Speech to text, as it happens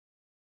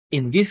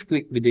In this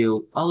quick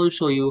video, I will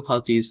show you how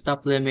to use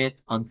stop limit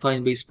on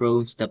Coinbase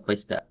Pro step by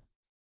step.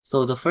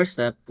 So the first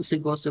step is to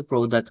go to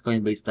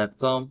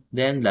pro.coinbase.com,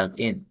 then log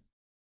in.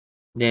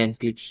 Then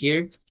click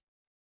here,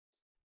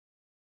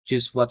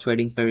 choose what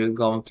trading pair you're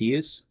going to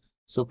use.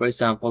 So for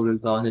example, we're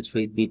going to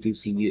trade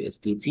BTC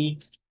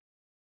USDT.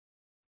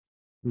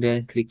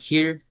 Then click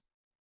here.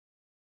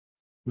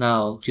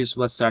 Now choose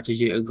what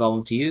strategy you're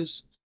going to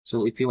use.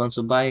 So if you want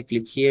to buy,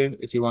 click here.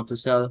 If you want to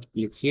sell,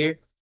 click here.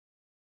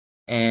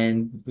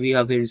 And we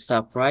have here the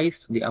stop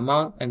price, the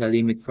amount, and the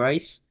limit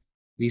price.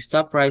 The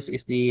stop price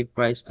is the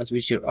price at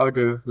which your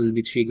order will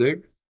be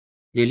triggered.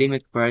 The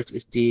limit price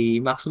is the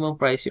maximum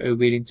price you are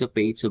willing to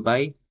pay to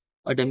buy,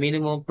 or the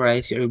minimum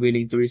price you are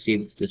willing to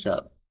receive to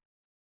sell.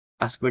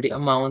 As for the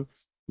amount,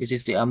 this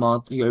is the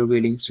amount you are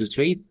willing to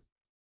trade.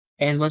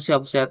 And once you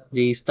have set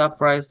the stop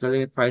price, the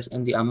limit price,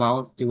 and the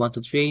amount you want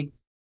to trade,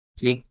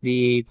 click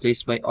the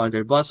place by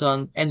order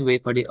button and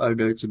wait for the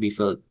order to be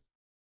filled.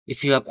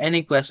 If you have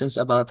any questions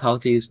about how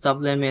to use stop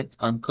limit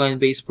on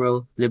Coinbase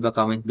Pro, leave a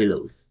comment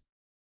below.